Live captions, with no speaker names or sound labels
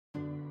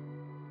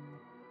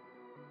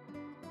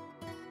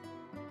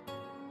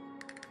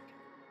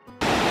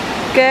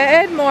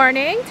Good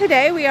morning.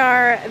 Today we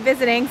are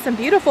visiting some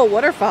beautiful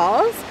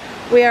waterfalls.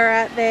 We are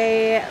at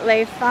the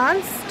Les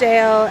Fonts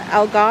del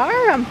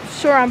Algar. I'm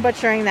sure I'm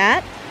butchering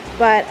that,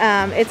 but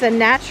it's a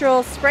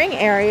natural spring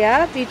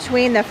area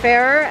between the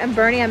Ferrer and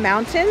Bernia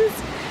mountains,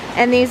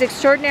 and these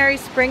extraordinary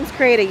springs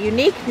create a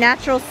unique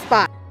natural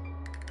spot.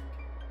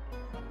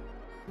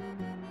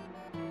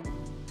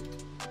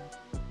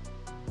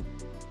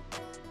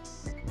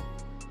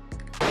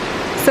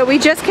 So we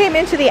just came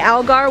into the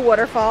Algar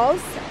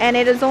waterfalls, and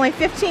it is only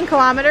 15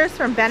 kilometers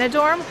from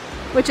Benidorm,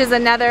 which is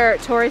another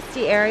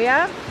touristy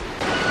area.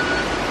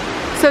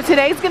 So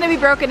today's going to be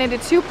broken into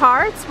two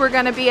parts. We're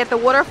going to be at the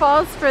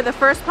waterfalls for the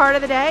first part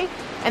of the day,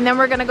 and then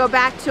we're going to go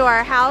back to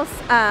our house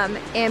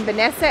in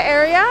Benissa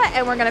area,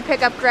 and we're going to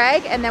pick up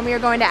Gregg, and then we are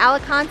going to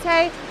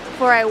Alicante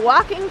for a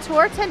walking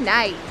tour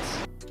tonight.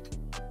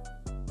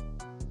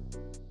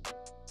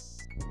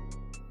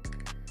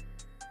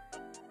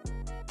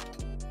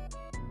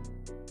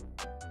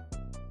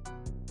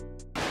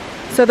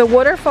 So the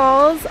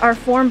waterfalls are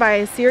formed by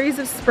a series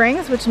of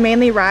springs which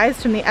mainly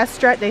rise from the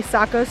Estret de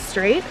Sacos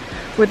Strait,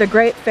 where the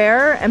Great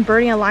Ferrer and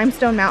Bernia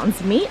limestone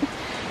mountains meet.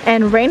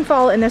 And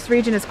rainfall in this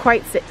region is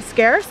quite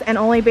scarce and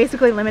only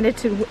basically limited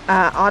to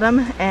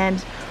autumn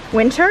and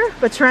winter,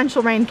 but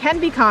torrential rain can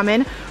be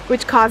common,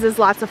 which causes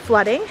lots of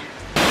flooding.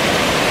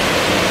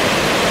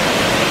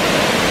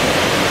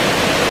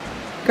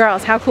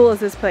 Girls, how cool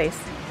is this place?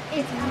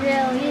 It's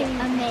really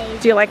amazing.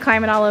 Do you like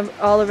climbing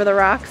all over the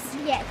rocks?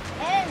 Yes,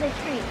 and the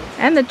trees.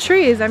 And the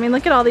trees. I mean,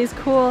 look at all these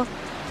cool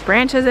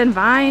branches and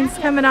vines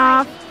coming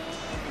off.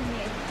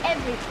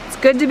 It's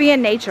good to be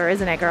in nature,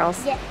 isn't it,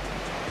 girls? Yes.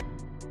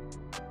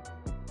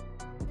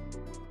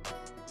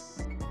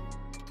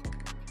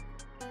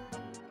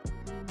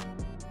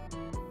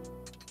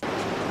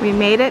 We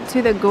made it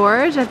to the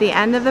gorge at the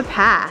end of the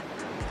path.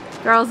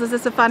 Girls, is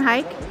this a fun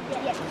hike?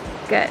 Yes.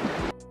 Good.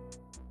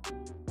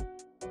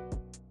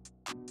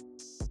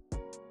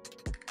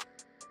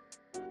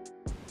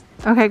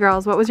 Okay,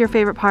 girls, what was your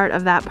favorite part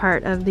of that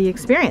part of the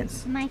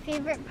experience? My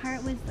favorite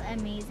part was the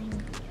amazing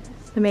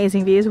views. The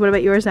amazing views. What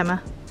about yours,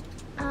 Emma?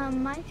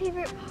 My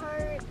favorite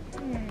part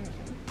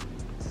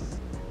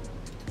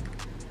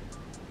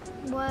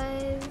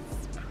was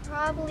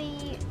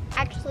probably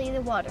actually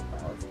the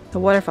waterfalls. The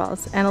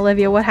waterfalls. And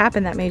Olivia, what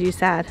happened that made you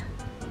sad?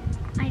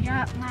 I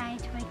dropped my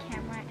toy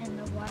camera in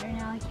the water.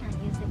 Now I can't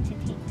use it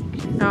to take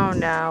pictures. Oh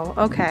no.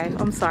 Okay,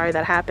 I'm sorry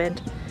that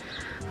happened.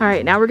 All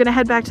right, now we're gonna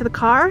head back to the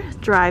car,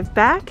 drive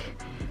back,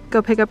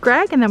 go pick up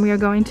Gregg, and then we are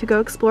going to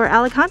go explore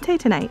Alicante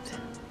tonight.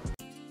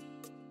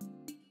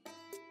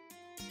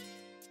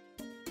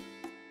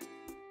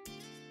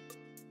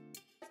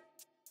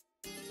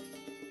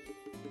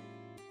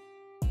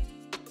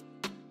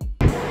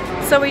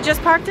 So we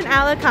just parked in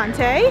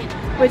Alicante,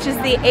 which is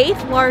the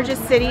 8th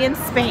largest city in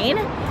Spain,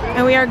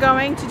 and we are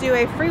going to do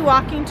a free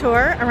walking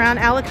tour around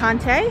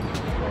Alicante.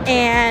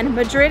 And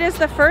Madrid is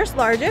the first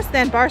largest,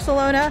 then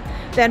Barcelona,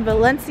 then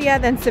Valencia,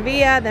 then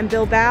Sevilla, then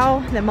Bilbao,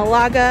 then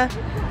Malaga,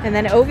 and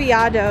then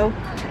Oviedo,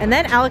 and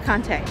then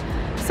Alicante.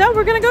 So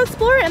we're gonna go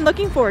explore it and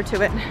looking forward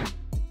to it.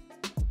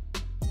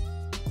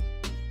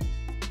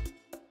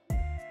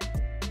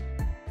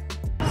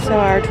 So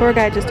our tour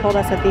guide just told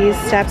us that these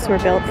steps were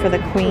built for the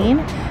Queen,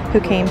 who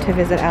came to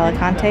visit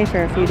Alicante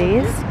for a few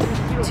days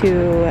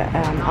to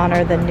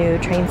honor the new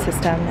train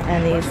system,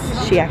 and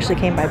she actually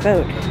came by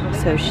boat,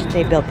 so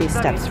they built these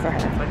steps for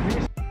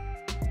her.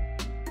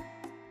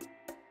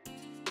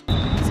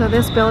 So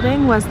this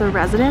building was the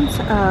residence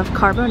of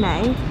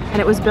Carbonell, and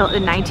it was built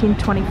in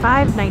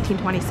 1925,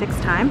 1926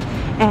 time,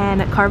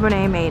 and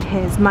Carbonell made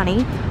his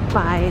money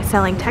by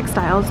selling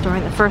textiles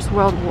during the First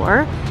World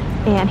War,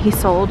 and he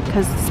sold,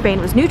 because Spain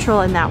was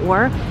neutral in that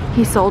war,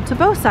 he sold to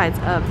both sides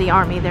of the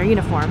army their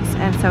uniforms,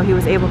 and so he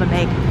was able to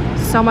make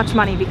so much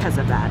money because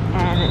of that.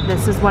 And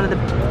this is one of the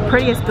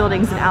prettiest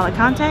buildings in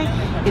Alicante.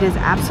 It is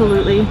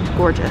absolutely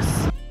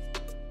gorgeous.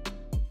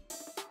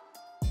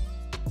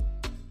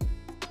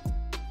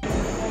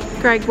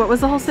 Gregg, what was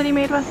the whole city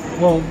made with?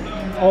 Well,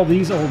 all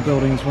these old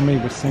buildings were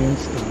made with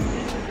sandstone.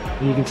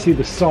 And you can see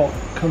the salt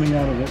coming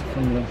out of it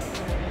from the...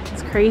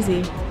 It's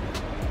crazy.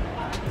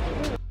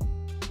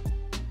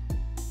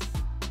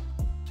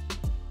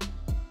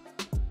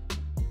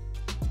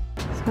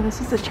 So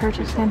this is the Church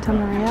of Santa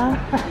Maria,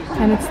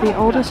 and it's the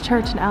oldest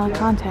church in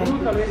Alicante.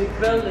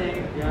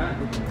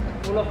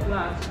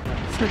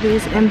 So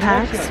these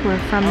impacts were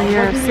from the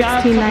year of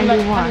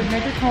 1691.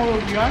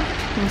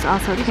 There's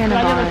also a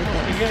cannonball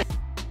right there.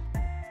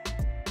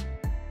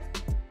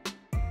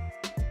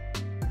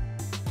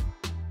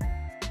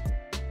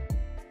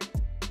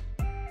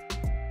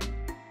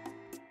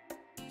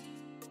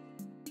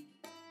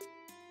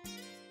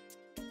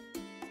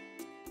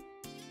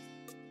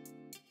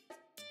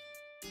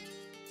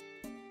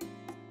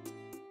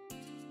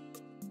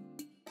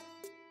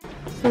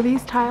 So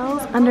these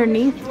tiles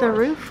underneath the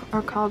roof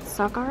are called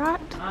sakarat,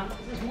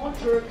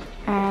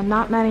 and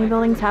not many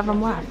buildings have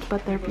them left,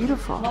 but they're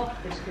beautiful.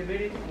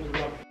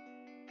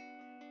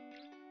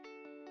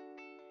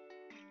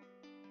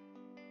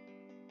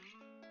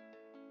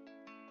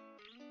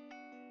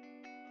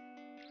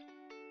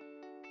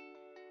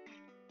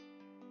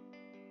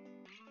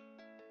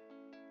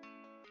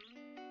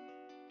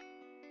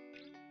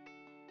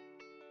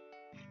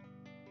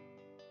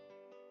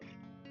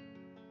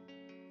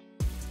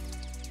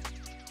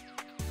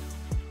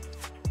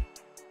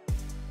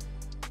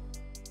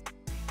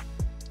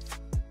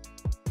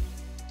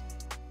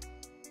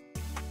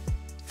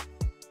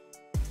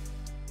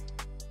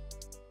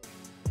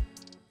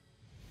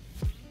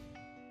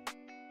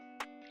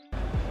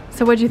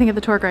 So what did you think of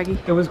the tour, Greggy?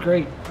 It was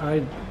great.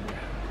 I,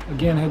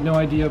 again, had no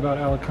idea about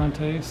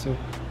Alicante, so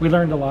we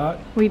learned a lot.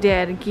 We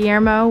did.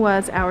 Guillermo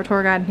was our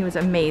tour guide and he was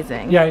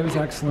amazing. Yeah, he was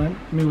excellent.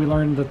 I mean, we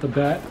learned that the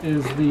bat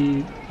is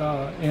the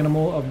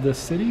animal of the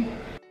city.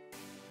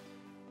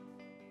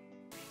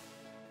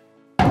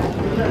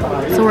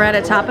 So we're at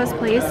a tapas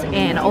place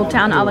in Old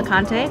Town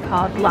Alicante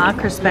called La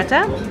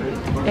Crispeta,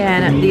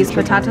 and these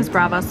patatas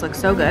bravas look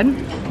so good.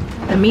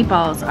 The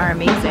meatballs are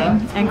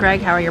amazing. And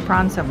Gregg, how are your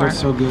prawns so far? They're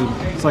so good.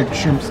 It's like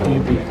shrimp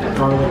scampi,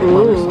 garlic,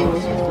 Ooh.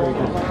 butter sauce. It's very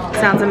good.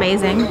 Sounds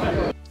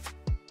amazing.